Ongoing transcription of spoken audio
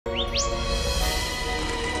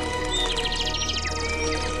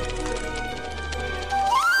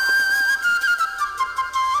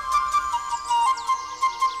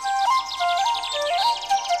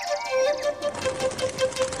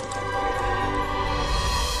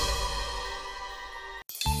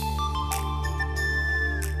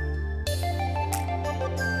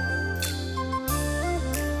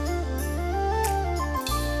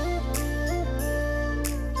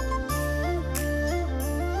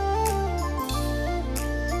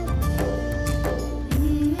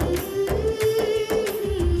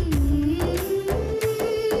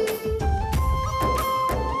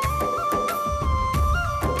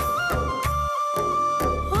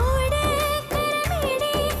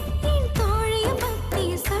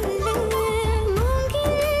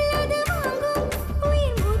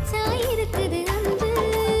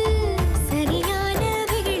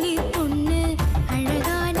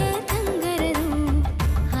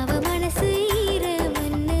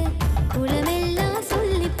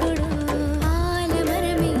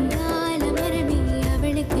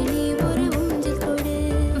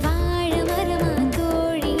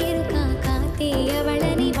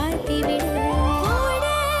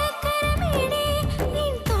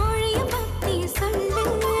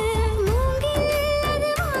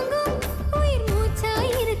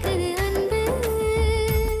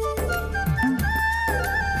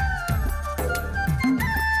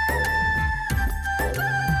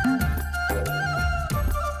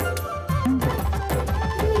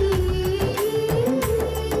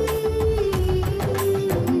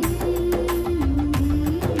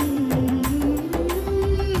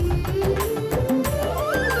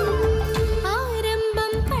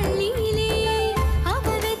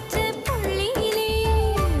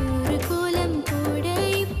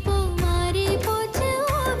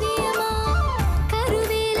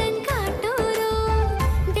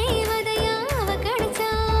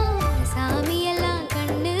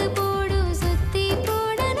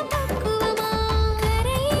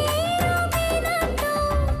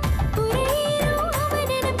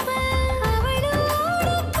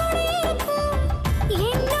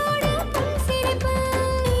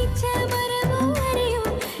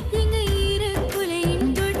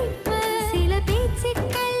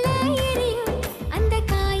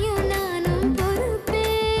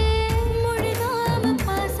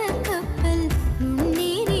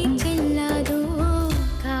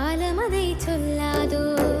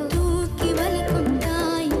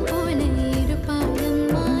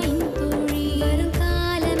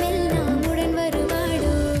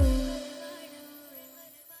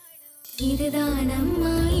இதுதான்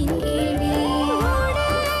அம்மா என் கேள்வி.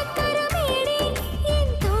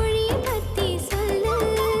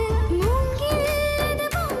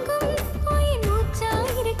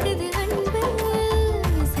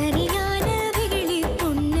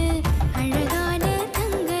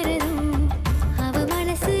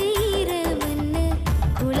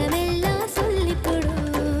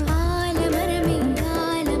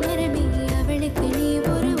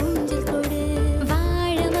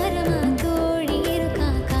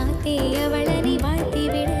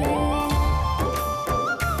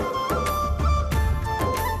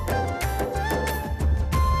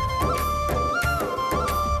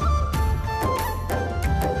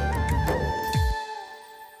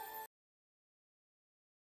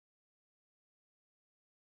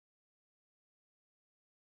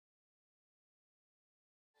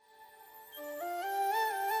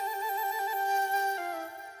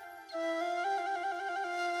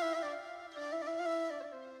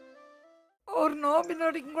 ஒரு நோம்பி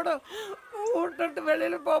நொடிக்கும் கூட விட்டுட்டு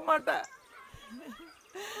வெளியில போக மாட்டேன்.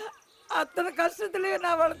 அத்தனை கஷ்டத்துலயும்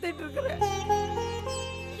நான் வளர்த்திட்டு இருக்கிறேன்.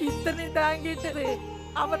 இத்தனை தாங்கிட்டு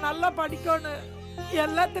அவன் நல்லா படிக்கணும்,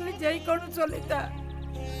 எல்லாத்துலயும் ஜெயிக்கணும்னு சொல்லிட்டேன்.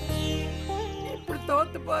 இப்படி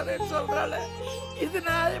தோத்து போறேன்னு சொல்றாள, இது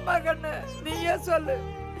நியாயமா கண்ணு? நீயே சொல்லு.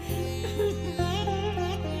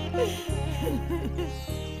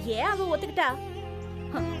 ஏன் அவ ஒத்துக்கிட்டா?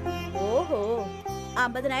 ஓஹோ,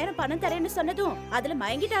 50,000 பணம் தரேன்னு சொன்னதும் அதுல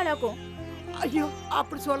மயங்கிட்டாளாக்கும். ஐயோ,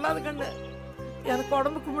 அப்படி சொல்லாத கண்ணு. எனக்கு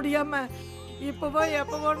உடம்புக்கு முடியாம இப்பவோ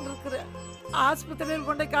எப்பவோன்னு இருக்கிறேன். ஆஸ்பத்திரியில்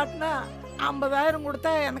கொண்டு காட்டினா 50,000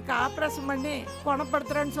 கொடுத்தா எனக்கு ஆப்ரேஷன் பண்ணி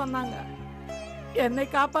குணப்படுத்துறேன்னு சொன்னாங்க. என்னை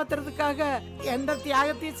காப்பாத்துறதுக்காக எந்த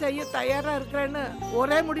தியாகத்தையும் செய்ய தயாரா இருக்கிறேன்னு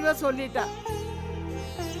ஒரே முடிவா சொல்லிட்டா.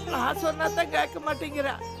 நான் சொன்னாதான் கேட்க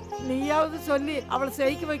மாட்டேங்கிறா. நீயாவது சொல்லி அவளை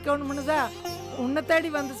செய்ய வைக்கணும்னு தான் உன்னை தேடி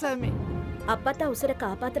வந்து சாமி. அப்பத்தா உசுரை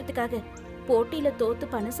காப்பாத்துறதுக்காக போட்டியில தோத்து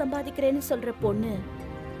பணம் சம்பாதிக்கிறேன்னு சொல்ற பொண்ணு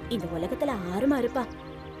இந்த உலகத்துல ஆறுமா இருப்பா.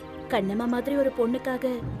 கண்ணம்மா மாதிரி ஒரு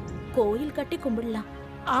பொண்ணுக்காக கோயில் கட்டி கும்பிடலாம்.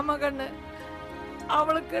 ஆமா கண்ணு,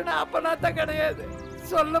 அவளுக்கு நான் அப்பனாத்தான் கிடையாது.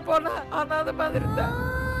 சொல்ல போனா அனாத மாதிரி தான்.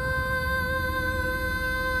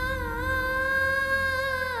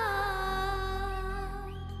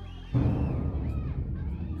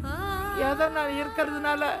 ஏதோ நான்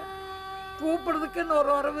இருக்கிறதுனால கூப்பிடுறதுக்குன்னு ஒரு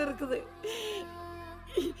உறவு இருக்குது.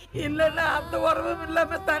 இல்லன்னா அந்த உறவும்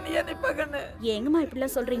இல்லாம தனியா நிப்பகன்னு. ஏங்கம்மா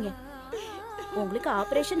இப்படிலாம் சொல்றீங்க? உங்களுக்கு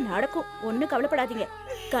ஆபரேஷன் நடக்கும், ஒண்ணும் கவலைப்படாதீங்க.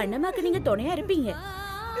 கண்ணம்மாக்கு நீங்க துணையா இருப்பீங்க.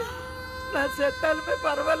 நான் செத்தாலுமே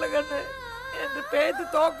பரவாயில்ல கண்ணு. என்று பேத்து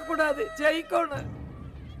தோக்க கூடாது, ஜெயிக்கணும்.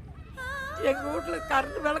 எங்க வீட்டுல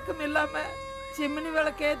கரண்ட் விளக்கம் இல்லாம சிம்னி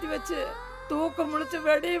விளக்கு ஏத்தி வச்சு தூக்கம் முழிச்சு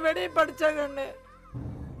வெடி வெடி படிச்சா கண்ணு.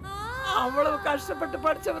 அவ்வளவு கஷ்டப்பட்டு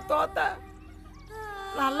படிச்சவ தோத்தா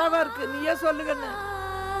நல்லாவா இருக்கு? நீயே சொல்லுங்கண்ணு.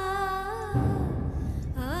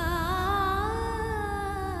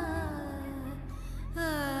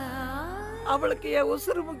 அவளுக்கு என்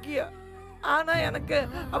உசுறு முக்கியம். ஆனா எனக்கு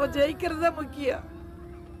அவ ஜெயிக்கிறதா முக்கியம்.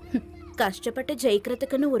 கஷ்டப்பட்டு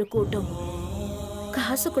ஜெயிக்கிறதுக்குன்னு ஒரு கூட்டம்,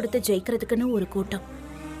 காசு கொடுத்து ஜெயிக்கிறதுக்குன்னு ஒரு கூட்டம்.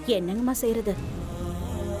 என்னங்கம்மா செய்யறது?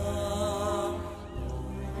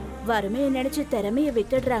 வறுமையை நினைச்சு திறமைய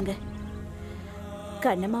விட்டுடுறாங்க.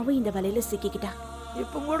 கண்ணம்மாவும் இந்த வலையில சிக்கிக்கிட்டா.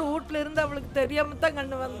 இப்ப கூட வீட்டுல இருந்து அவளுக்கு தெரியாம தான்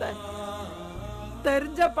கண்ணு வந்த.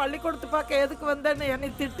 தெரிஞ்சா பள்ளிக்கூடத்து பார்க்க எதுக்கு வந்தேன்னு என்னை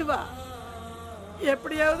திட்டுவா.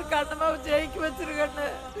 எப்படியாவது கண்ணம்மாவை ஜெயிக்க வச்சிருக்கண்ணு.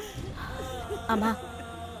 அம்மா,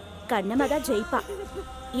 கண்ணம்மா தான் ஜெயிப்பா.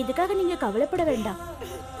 இதுக்காக நீங்க கவலைப்பட வேண்டாம்.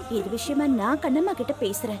 இது விஷயமா நான் கண்ணம்மா கிட்ட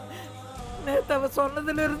பேசுறேன். நேத்து அவ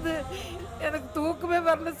சொன்னதுல இருந்து எனக்கு தூக்கமே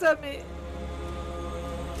வரல சாமி.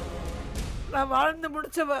 நான் வாழ்ந்து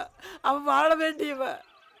முடிச்சவ, அவ வாழ வேண்டியவ.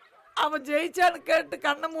 அவன் ஜெயிச்சான்னு கேட்டு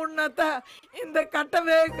கண்ணை மூடினாத்தான் இந்த கட்ட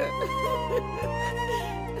வேகு.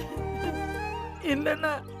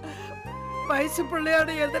 இல்லைன்னா வயசு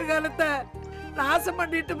பிள்ளையோட எதிர்காலத்தை நாசம்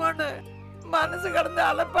பண்ணிட்டுமோன்னு மனசு கடந்து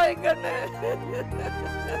அலப்பாய்ங்கன்னு.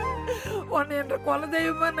 உன்னை என்ற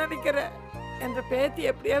குலதெய்வமா நினைக்கிறேன். என்ற பேத்தி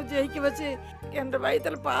எப்படியாவது ஜெயிக்க வச்சு என்ற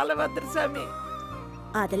வயிற்றுல பாலை வந்துரு சாமி.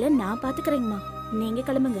 அதெல்லாம் நான் பாத்துக்கிறேங்கம்மா, நீங்க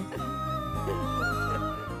கிளம்புங்க.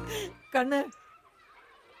 கண்ணு,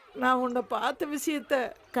 நான் உன்னை பார்த்த விஷயத்த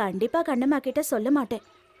கண்டிப்பா கண்ணம்மா கிட்ட சொல்ல மாட்டேன்.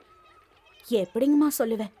 எப்படிங்கம்மா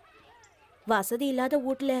சொல்லுவேன்? வசதி இல்லாத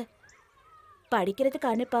வீட்டுல படிக்கிறதுக்கு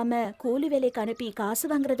அனுப்பாம கூலி வேலைக்கு அனுப்பி காசு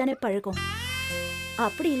வாங்குறதானே பழக்கம்.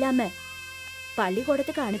 அப்படி இல்லாம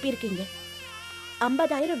பள்ளிக்கூடத்துக்கு அனுப்பியிருக்கீங்க.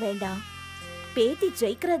 50,000 வேண்டாம், பேத்தி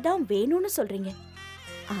ஜெயிக்கிறது தான் வேணும்னு சொல்றீங்க.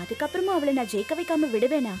 அதுக்கப்புறமா அவளை நான் ஜெயிக்க வைக்காம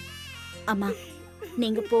விடுவேனா? அம்மா,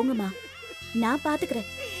 நீங்க போங்கம்மா, நான் பாத்துக்கிறேன்.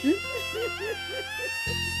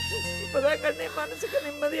 இப்போதான் கண்ணு மனசுக்கு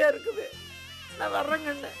நிம்மதியா இருக்குது. நான் வர்றேன்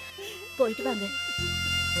கண்ணு. போயிட்டு வாங்க.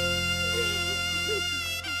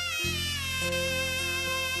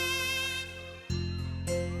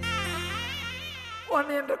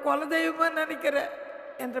 உன்னை என்ற குலதெய்வமா நினைக்கிறேன்.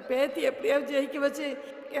 என்ற பேத்தி எப்படியாவது ஜெயிக்க வச்சு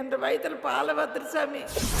என்ற வயிற்றுல பாலை வத்துரு சாமி.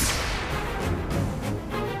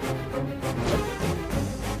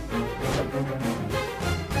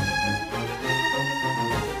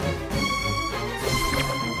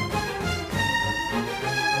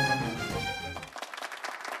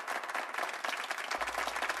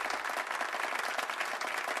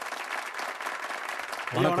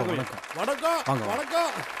 வணக்கம் வணக்கம் வணக்கம் வணக்கம்.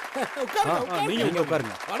 உட்காருங்க நீங்க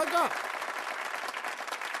உட்காருங்க. வணக்கம்.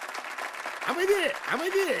 அமைதி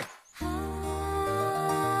அமைதி.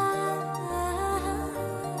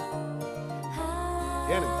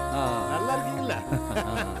 ஏனுங்க நல்லா இருக்கீங்களா?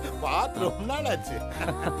 பார்த்து ரொம்ப நாள் ஆச்சு.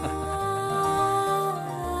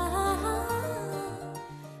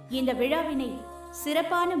 இந்த விழாவினை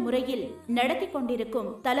சிறப்பான முறையில் நடத்தி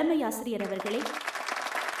கொண்டிருக்கும் தலைமை ஆசிரியர் அவர்களே,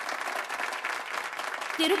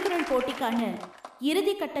 திருக்குறள் போட்டிக்கான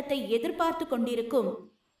இறுதி கட்டத்தை எதிர்பார்த்து கொண்டிருக்கும்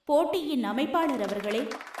போட்டியின் அமைப்பாளர் அவர்களே,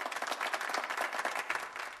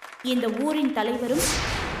 இந்த ஊரின் தலைவரும்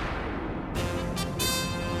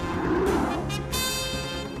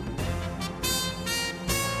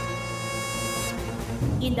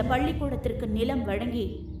இந்த பள்ளிக்கூடத்திற்கு நிலம் வழங்கி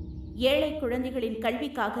ஏழை குழந்தைகளின்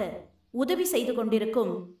கல்விக்காக உதவி செய்து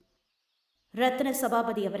கொண்டிருக்கும் ரத்ன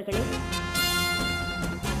சபாபதி அவர்களே,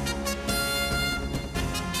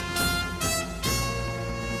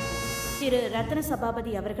 திரு ரத்ன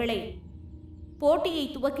சபாபதி அவர்களை போட்டியை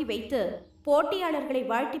துவக்கி வைத்து போட்டியாளர்களை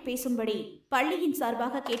வாழ்த்தி பேசும்படி பள்ளியின்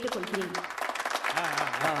சார்பாக கேட்டுக்கொள்கிறேன்.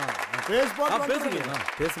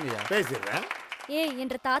 ஏய்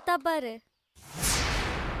என்ற தாத்தா பாரு.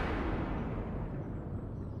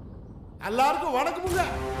 எல்லாருக்கும் வணக்கமுங்க.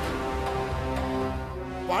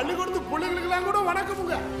 பள்ளிக்கூடத்து பிள்ளைகளுக்கெல்லாம் கூட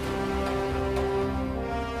வணக்கமுங்க.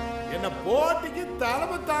 என்ன போட்டிக்கு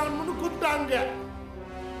தலைமை தாங்கணும்னு கூப்பிட்டாங்க.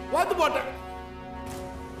 வந்து போட்டேன்.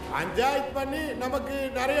 பஞ்சாயத்து பண்ணி நமக்கு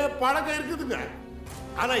நிறைய பழக்கம் இருக்குதுங்க.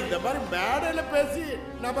 ஆனா இந்த மாதிரி மேடையில பேசி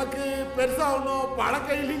நமக்கு பெருசா ஒன்றும்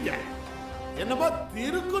பழக்கம் இல்லைங்க. என்னமோ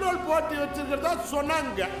திருக்குறள் போட்டி வச்சிருக்கிறதா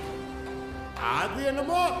சொன்னாங்க. அது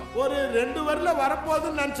என்னமோ ஒரு 2 வருல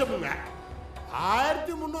வரப்போகுதுன்னு நினைச்சோமுங்க.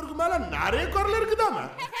 1300க்கு மேல நிறைய குரல் இருக்குதாம.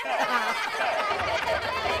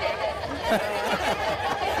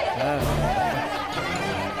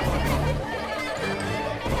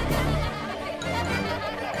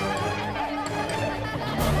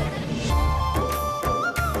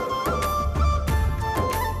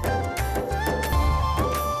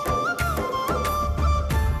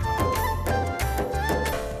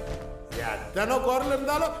 எத்தனை குரல்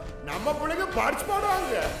இருந்தாலும் நம்ம பிள்ளைங்க படிச்சு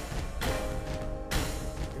பாடுவாங்க.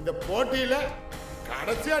 இந்த போட்டியில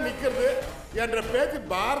கடைசியா நிக்கிறது என்ற பேச்சு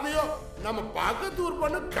பாரதியும் நம்ம பக்கத்து ஊர்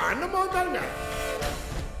பொண்ணு கண்ணம்மாவும் தானுங்க.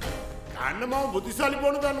 கண்ணம்மாவும் புத்திசாலி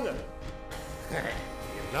பொண்ணு தானுங்க.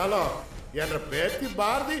 இருந்தாலும் என்ற பேச்சு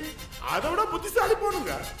பாரதி அதை விட புத்திசாலி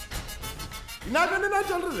பொண்ணுங்க. என்ன கண்ணு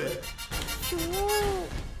நான் சொல்றது?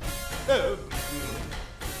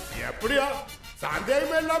 எப்படியோ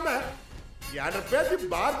சந்தேகமே இல்லாம என்ற பேச்சு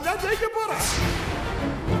பாரதி தான் ஜெயிக்க போறா.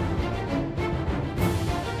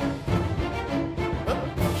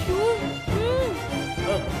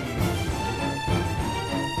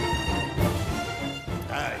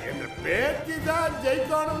 என்ற பேச்சு தான்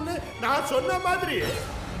ஜெயிக்கணும்னு நான் சொன்ன மாதிரி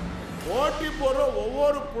போட்டி போற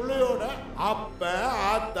ஒவ்வொரு பிள்ளையோட அப்ப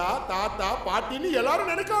ஆத்தா தாத்தா பாட்டின்னு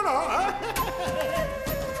எல்லாரும் நினைக்கணும்.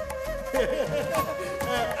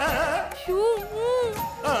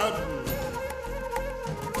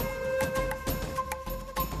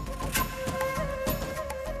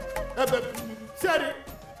 சரி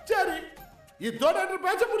சரி, இதோட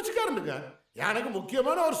பேச்ச முடிச்சுக்காருங்க. எனக்கு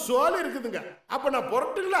முக்கியமான ஒரு சோல் இருக்குதுங்க. அப்ப நான்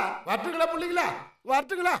புறட்டுங்களா? வரட்டுங்களா பிள்ளைங்களா?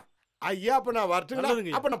 வரட்டுங்களா? ஐயா அப்ப நான் வரட்டுங்களா?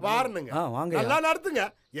 அப்ப நான் பாருங்க. நல்லா நடத்துங்க.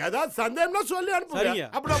 ஏதாவது சந்தேகம்னா சொல்லி அனுப்புங்க.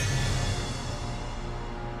 அப்ப நான்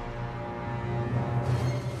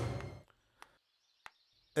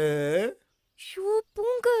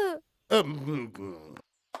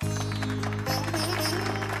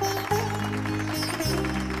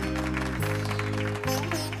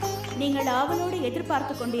நீங்கள் ஆவலோடு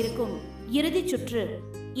எதிர்பார்த்து கொண்டிருக்கும் இறுதி சுற்று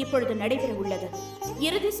இப்பொழுது நடைபெற உள்ளது.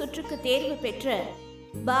 இறுதி சுற்றுக்கு தேர்வு பெற்ற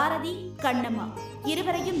பாரதி கண்ணம்மா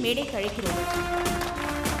இருவரையும் மேடை கழைக்கிறோம்.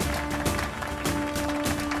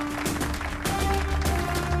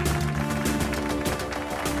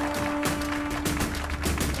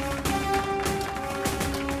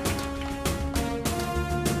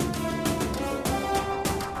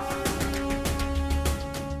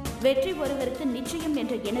 வெற்றி ஒருவருக்கு நிச்சயம்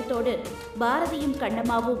என்ற எண்ணத்தோடு பாரதியும்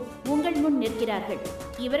கண்ணம்மாவும் உங்கள் முன் நிற்கிறார்கள்.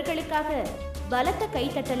 இவர்களுக்காக பலத்த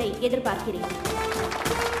கைத்தட்டலை எதிர்பார்க்கிறேன்.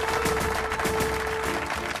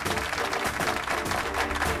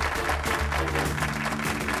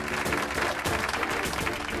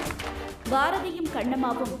 பாரதியும்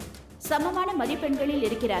கண்ணம்மாவும் சமமான மதிப்பெண்களில்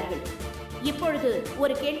இருக்கிறார்கள். இப்பொழுது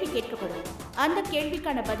ஒரு கேள்வி கேட்கப்படும். அந்த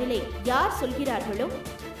கேள்விக்கான பதிலை யார் சொல்கிறார்களோ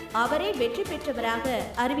அவரே வெற்றி பெற்றவராக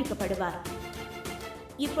அறிவிக்கப்படுவார்.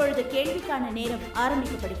 இப்பொழுது கேள்விக்கான நேரம்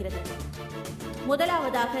ஆரம்பிக்கப்படுகிறது.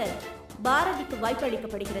 முதலாவதாக பாரதிக்கு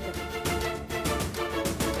வாய்ப்பளிக்கப்படுகிறது.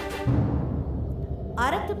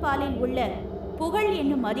 அறத்துப்பாலில் உள்ள புகழ்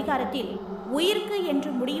என்னும் அதிகாரத்தில் உயிர்க்கு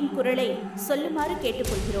என்று முடியும் குறளை சொல்லுமாறு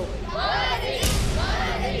கேட்டுக்கொள்கிறோம்.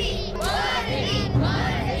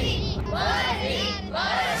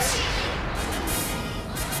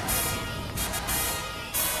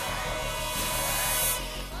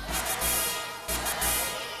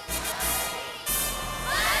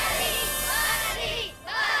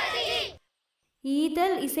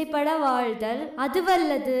 ஈதல் இசைப்பட வாழ்தல்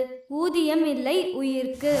அதுவல்லது ஊதியம் இல்லை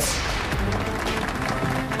உயிர்க்கு.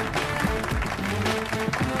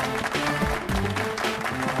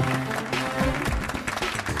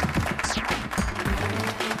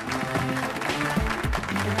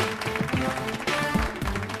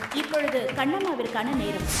 இப்பொழுது கண்ணம்மாவிற்கான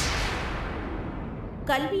நேரம்.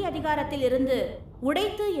 கல்வி அதிகாரத்தில் இருந்து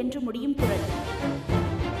உடைத்து என்று முடியும் குறள்.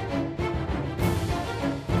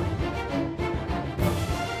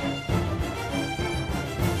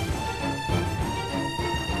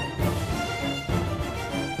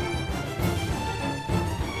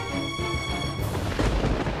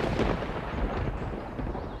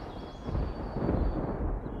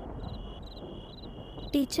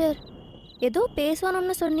 டீச்சர், ஏதோ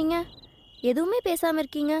பேசணும்னு சொன்னீங்க, எதுவுமே பேசாம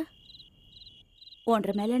இருக்கீங்க. ஒன்ற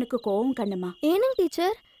மேல எனக்கு கோவம் கண்ணம்மா. ஏனுங்க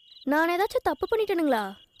டீச்சர், நான் ஏதாச்சும் தப்பு பண்ணிட்டேனுங்களா?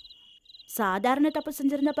 சாதாரண தப்பு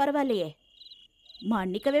செஞ்சிருந்தா பரவாயில்லையே,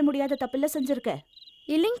 மன்னிக்கவே முடியாத தப்புல செஞ்சிருக்க.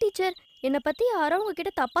 இல்லைங்க டீச்சர், என்னை பத்தி யாரோ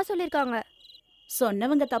உங்ககிட்ட தப்பா சொல்லியிருக்காங்க.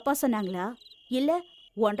 சொன்னவங்க தப்பா சொன்னாங்களா இல்ல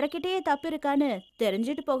ஒன்றரைக்கிட்டே தப்பு இருக்கான்னு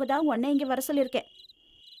தெரிஞ்சுட்டு போகதான் உன்னை இங்க வர சொல்லியிருக்கேன்.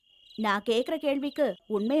 நான் கேட்குற கேள்விக்கு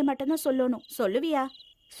உண்மையை மட்டும்தான் சொல்லணும். சொல்லுவியா?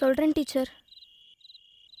 சொல்றேன் டீச்சர்.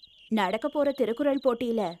 நடக்க போற திருக்குறள்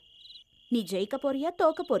போட்டியில நீ ஜெயிக்க போறியா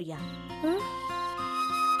தோக்க போறியா?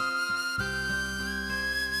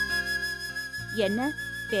 என்ன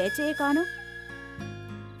பேச்சையே காணும்?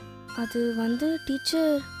 அது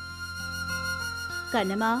டீச்சர்.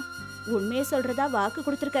 கண்ணம்மா, உண்மையை சொல்றதா வாக்கு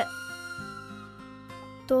கொடுத்துருக்க.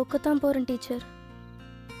 தோக்கத்தான் போறேன் டீச்சர்.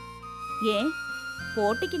 ஏன்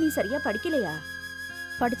போட்டிக்கு நீ சரியா படிக்கலையா?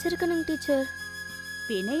 படிச்சிருக்கணுங்க டீச்சர்.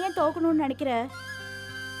 பின்ன ஏன் தோக்கணும்னு நினைக்கிற?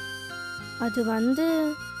 அது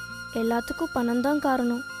எல்லாத்துக்கும் பணம் தான்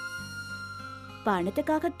காரணம்.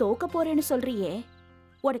 பணத்துக்காக தோக்க போறேன்னு சொல்றியே,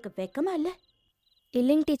 உனக்கு வெக்கமா இல்ல?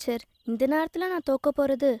 இல்லைங்க டீச்சர், இந்த நேரத்துல நான் தோக்க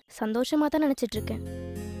போறது சந்தோஷமா தான் நினைச்சிட்டு இருக்கேன்.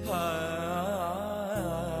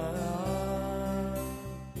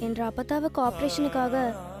 என்ற அப்பத்தாவுக்கு ஆப்ரேஷனுக்காக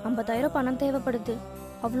 50,000 பணம் தேவைப்படுது.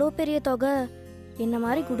 அவ்வளோ பெரிய தொகை என்ன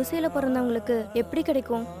மாதிரி குடிசையில பிறந்தவங்களுக்கு எப்படி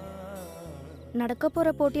கிடைக்கும்? நடக்க போற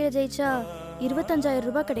போட்டியில ஜெயிச்சா 25,000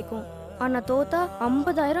 ரூபாய் கிடைக்கும். ஆனா தோத்தா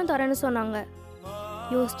 50,000 தரேன்னு சொன்னாங்க.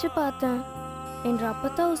 யோசிச்சு பார்த்தேன், என்ற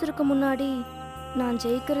அப்பத்தா உசுருக்கு முன்னாடி நான்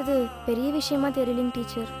ஜெயிக்கிறது பெரிய விஷயமா தெரியலைங்க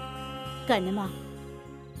டீச்சர். கண்ணம்மா,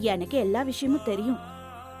 எனக்கு எல்லா விஷயமும் தெரியும்.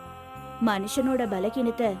 மனுஷனோட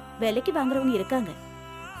பலகீனத்தை விலைக்கு வாங்குறவங்க இருக்காங்க.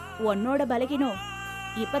 உன்னோட பலகீனம்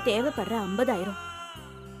இப்ப தேவைப்படுற 50,000.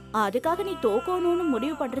 அதுக்காக நீ தோக்கணும்னு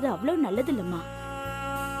முடிவு பண்றது அவ்வளவு நல்லது இல்லம்மா.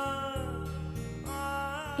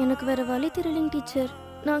 எனக்கு வேற வழி தெரியலைங்க டீச்சர்.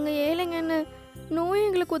 நாங்க ஏழைங்கன்னு நோய்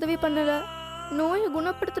எங்களுக்கு உதவி பண்ணல, நோயை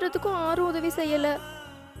குணப்படுத்துறதுக்கும் யாரும் உதவி செய்யல.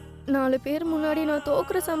 4 பேர் முன்னாடி நான்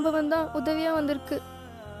தோக்குற சம்பவம் தான் உதவியா வந்திருக்கு.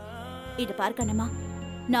 இது பார் கண்ணம்மா,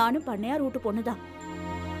 நானும் பண்ணையார் வீட்டு பொண்ணுதான்.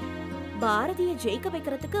 பாரதியை ஜெயிக்க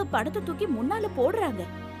வைக்கிறதுக்கு பணத்தை தூக்கி முன்னால போடுறாங்க.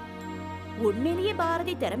 உண்மையிலேயே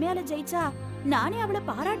பாரதி திறமையால ஜெயிச்சா நானே அவளை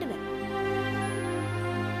பாராட்டுவேன்.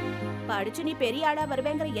 படிச்சு நீ பெரிய ஆளா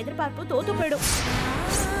வருவேங்கிற எதிர்பார்ப்பு தோத்து போயிடும்.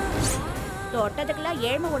 தோட்டத்துக்கெல்லாம்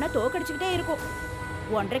ஏழ்மை ஒண்ணா தோக்கடிச்சுக்கிட்டே இருக்கும்.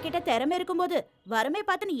 ஒன்றரை திறமை இருக்கும்போது வரமே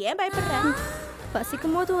பார்த்து நீ ஏன் பயப்படுற?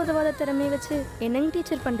 பசிக்கும் போது உதவாத திறமையை வச்சு என்னங்க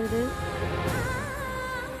டீச்சர் பண்றது?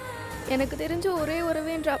 எனக்கு தெரிஞ்ச ஒரே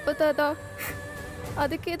உறவு என்ற அப்பத்தாதா.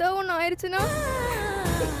 அதுக்கு ஏதாவது ஒன்று ஆயிடுச்சுன்னா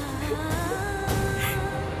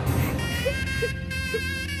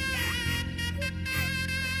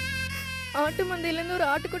ஆட்டு மந்தையிலேருந்து ஒரு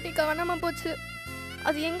ஆட்டுக்குட்டி காணாம போச்சு.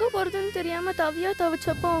 அது எங்க போறதுன்னு தெரியாம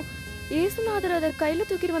தவிச்சப்போ ஏசுநாதர் அதை கையில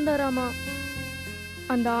தூக்கிட்டு வந்தாராமா.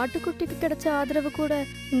 அந்த ஆட்டுக்குட்டிக்கு கிடைச்ச ஆதரவு கூட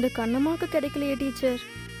இந்த கண்ணம்மாவுக்கு கிடைக்கலையே டீச்சர்.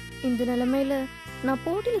 இந்த நிலைமையில நான்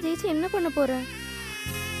போட்டியில் ஜெயிச்சு என்ன பண்ண போறேன்?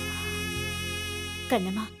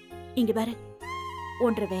 கண்ணம்மா, இங்க பாரு,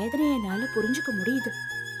 உன்ற வேதனையை என்னால புரிஞ்சுக்க முடியுது.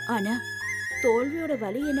 ஆனா தோல்வியோட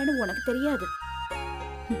வலி என்னன்னு உனக்கு தெரியாது.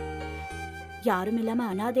 யாரும் இல்லாம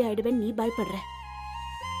அனாதை ஆயிடுவேன் நீ பயப்படுற.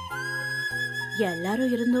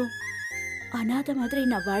 எல்லாரும் இருந்தும் அனாதை மாதிரி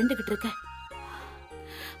நான் வாழ்ந்துகிட்டு இருக்கேன்.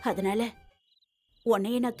 அதனால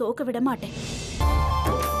உன்னைய நான் தோக்க விட மாட்டேன்.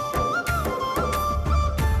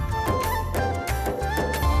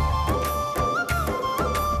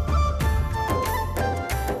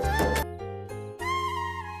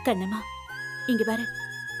 கண்ணம்மா, இங்க பாரு,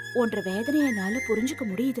 உன்ற வேதனையை என்னால புரிஞ்சுக்க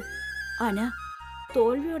முடியுது. ஆனா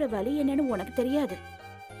தோல்வியோட வலி என்னன்னு உனக்கு தெரியாது.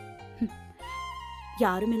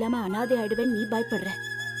 யாரும் இல்லாம அனாதை ஆயிடுவேன் நீ பயப்படுற.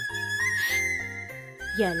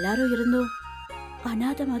 எல்லாரும் இருந்தும்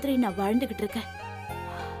அனாதை மாதிரி நான் வாழ்ந்துகிட்டு இருக்கேன்.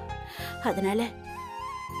 அதனால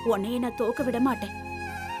உன்னைய நான் தோக்க விட மாட்டேன்.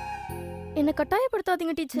 என்ன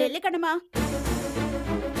கட்டாயப்படுத்தாதீங்க டீச்சர். நெல்லு கண்ணம்மா,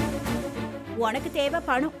 உனக்கு தேவை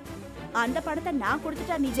பணம். அந்த பணத்தை நான்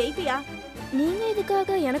கொடுத்துட்டா நீ ஜெயிப்பியா? நீங்க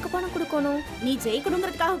இதுக்காக எனக்கு பணம் கொடுக்கணும்? நீ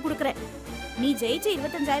ஜெயிக்கணுங்கிறதுக்காக கொடுக்கற. நீ ஜெயிச்சு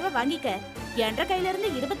 25,000 வாங்கிக்க. என்ற கையில இருந்து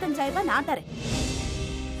 25,000 நான் தரேன்.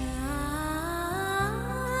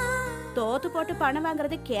 தோத்து போட்டு பணம்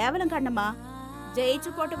வாங்குறது கேவலம் கண்ணம்மா. ஜெயிச்சு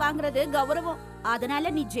போட்டு வாங்குறது கௌரவம். அதனால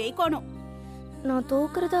நீ ஜெயிக்கணும். நான்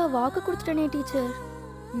தோக்குறதா வாக்கு கொடுத்துட்டேனே டீச்சர்.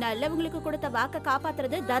 நல்லவங்களுக்கு கொடுத்த வாக்க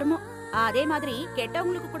காப்பாத்துறது தர்மம். அதே மாதிரி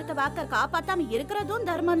கெட்டவங்களுக்கு கொடுத்த வாக்க காப்பாத்தாம இருக்கிறதும்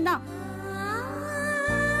தர்மம் தான்.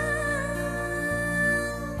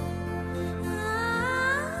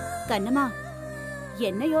 கண்ணம்மா,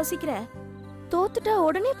 என்ன யோசிக்கிற? தோத்துட்டா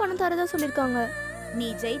உடனே பணம் தரதா சொல்லிருக்காங்க. நீ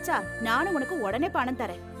ஜெயிச்சா நானும் உனக்கு உடனே பணம்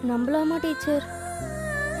தரேன். நம்பலாமா டீச்சர்?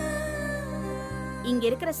 இங்க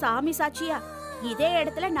இருக்கிற சாமி சாட்சியா இதே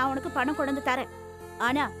இடத்துல நான் உனக்கு பணம் கொண்டு தரேன்.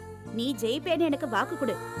 ஆனா நீ ஜெயிப்பேன்னு எனக்கு வாக்கு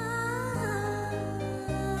கொடு.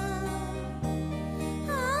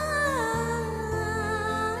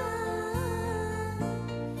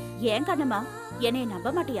 ஏன் கண்ணம்மா, என்னை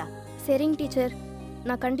நம்ப மாட்டியா? சரிங்க டீச்சர்,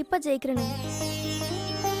 நான் கண்டிப்பா ஜெயிக்கிறேன்.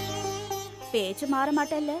 பேச்சு மாற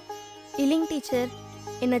மாட்டேல்ல? இல்லைங்க டீச்சர்,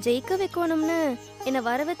 என்னை ஜெயிக்க வைக்கணும்னு என்னை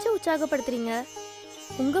வர வச்சு உற்சாகப்படுத்துறீங்க.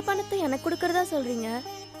 உங்க பணத்தை எனக்கு கொடுக்கறதா சொல்றீங்க.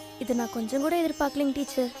 இதை நான் கொஞ்சம் கூட எதிர்பார்க்கலைங்க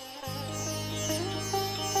டீச்சர்.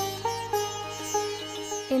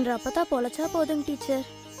 என்ற அப்பதான் பொழைச்சா போதுங்க டீச்சர்.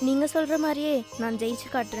 நீங்க சொல்ற மாதிரியே நான் ஜெயிச்சு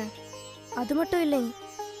காட்டுறேன். அது மட்டும் இல்லைங்க,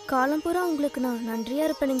 காலம் பூரா உங்களுக்கு நான் நன்றியா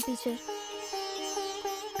இருப்பேனுங்க டீச்சர்.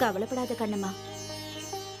 கவலைப்படாத கண்ணம்மா,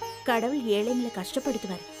 கடவுள் ஏழைங்களை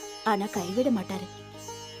கஷ்டப்படுத்துவார், ஆனா கைவிட மாட்டாரு.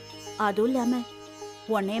 அதுவும் இல்லாம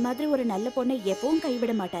உன்னைய மாதிரி ஒரு நல்ல பொண்ணை எப்பவும்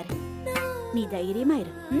கைவிட மாட்டாரு. நீ தைரியமா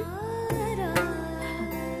இரு.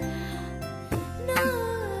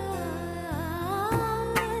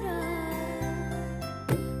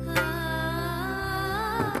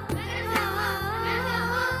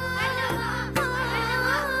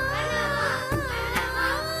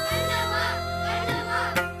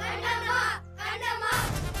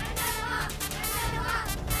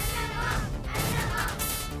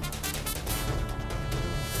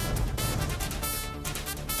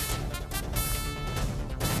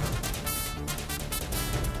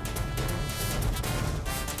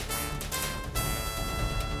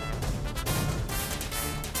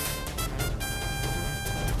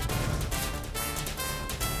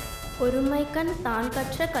 ஒருமைக்கண் தான்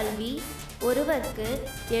கற்ற கல்வி ஒருவர்க்கு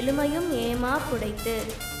எழுமையும் ஏமா புடைத்து.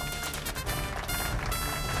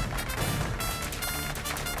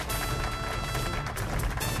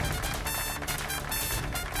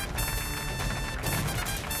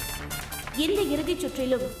 இந்த இறுதிச்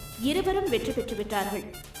சுற்றிலும் இருவரும் வெற்றி பெற்று விட்டார்கள்.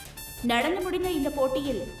 நடந்து முடிந்த இந்த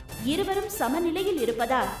போட்டியில் இருவரும் சமநிலையில்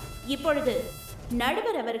இருப்பதால் இப்பொழுது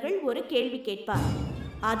நடுவர் அவர்கள் ஒரு கேள்வி கேட்பார்.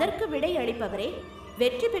 அதற்கு விடை அளிப்பவரே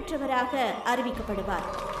வெற்றி பெற்றவராக அறிவிக்கப்படுவார்.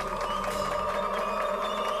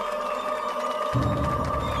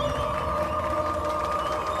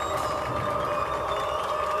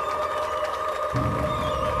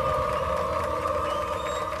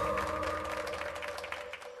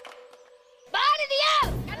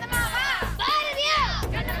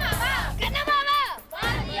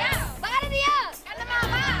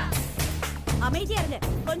 அமைதியா இருங்க,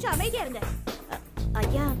 கொஞ்சம் அமைதியா இருங்க.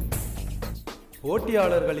 ஐயா,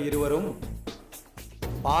 போட்டியாளர்கள் இருவரும்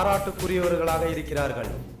பாராட்டுக்குரியவர்களாக இருக்கிறார்கள்.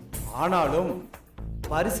 ஆனாலும்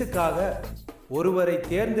பரிசுக்காக ஒருவரை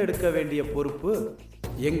தேர்ந்தெடுக்க வேண்டிய பொறுப்பு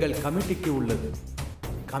எங்கள் கமிட்டிக்கு உள்ளது.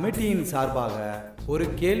 கமிட்டியின் சார்பாக ஒரு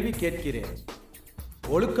கேள்வி கேட்கிறேன்.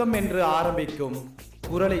 ஒழுக்கம் என்று ஆரம்பிக்கும்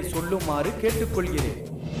குரலை சொல்லுமாறு கேட்டுக்கொள்கிறேன்.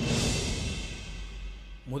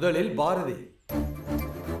 முதலில் பாரதி.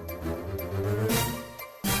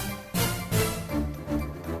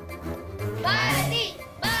 பாரதி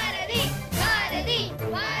பாரதி பாரதி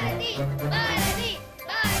பாரதி பாரதி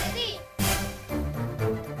பாரதி.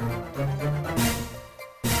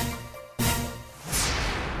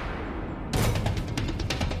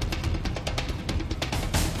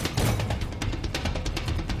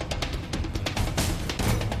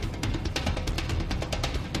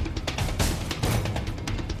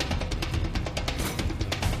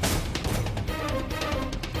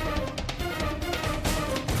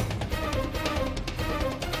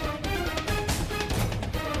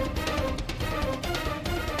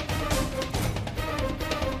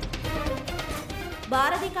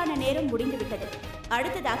 பாரதிக்கான நேரம் முடிந்துவிட்டது.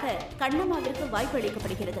 அடுத்ததாக கண்ணம்மாவிற்கு வாய்ப்பு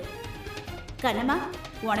அளிக்கப்படுகிறது. கண்ணம்மா,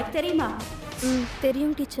 உனக்கு தெரியுமா?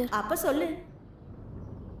 தெரியும் டீச்சர். அப்ப சொல்லு.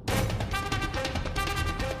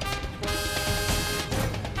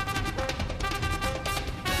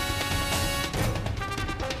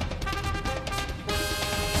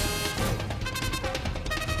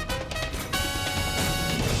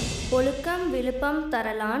 ஒழுக்கம் விழுப்பம்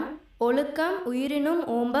தரலான், ஒழுக்கம் உயிரினும்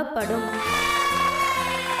ஓம்பப்படும்.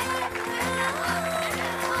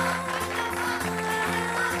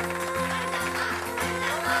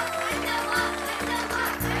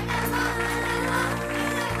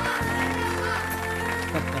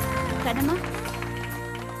 Kannamma,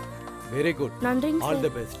 very good. நன்றிங்க ஆல் சார். The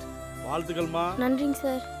best. வாழ்த்துக்கள்மா. நன்றிங்க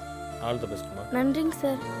சார். All the பெஸ்ட்மா. நன்றிங்க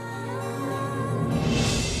சார்.